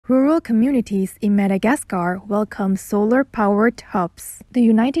Rural communities in Madagascar welcome solar-powered hubs. The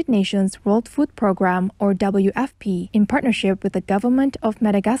United Nations World Food Programme, or WFP, in partnership with the government of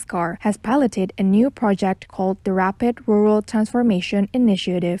Madagascar, has piloted a new project called the Rapid Rural Transformation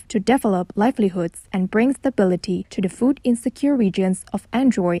Initiative to develop livelihoods and bring stability to the food-insecure regions of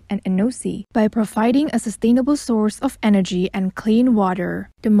Androy and Enosi by providing a sustainable source of energy and clean water.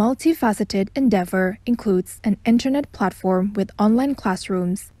 The multifaceted endeavor includes an internet platform with online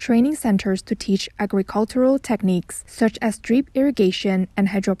classrooms, training centers to teach agricultural techniques such as drip irrigation and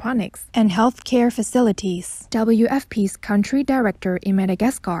hydroponics, and healthcare facilities. WFP's country director in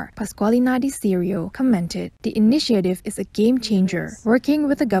Madagascar, Pasqualina Di Sirio, commented, "The initiative is a game changer. Working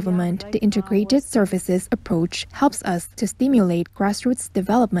with the government, the integrated services approach helps us to stimulate grassroots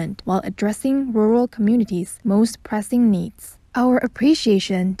development while addressing rural communities' most pressing needs. Our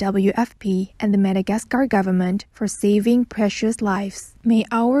appreciation, WFP and the Madagascar government, for saving precious lives. May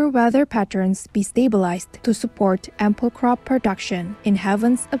our weather patterns be stabilized to support ample crop production in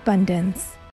heaven's abundance."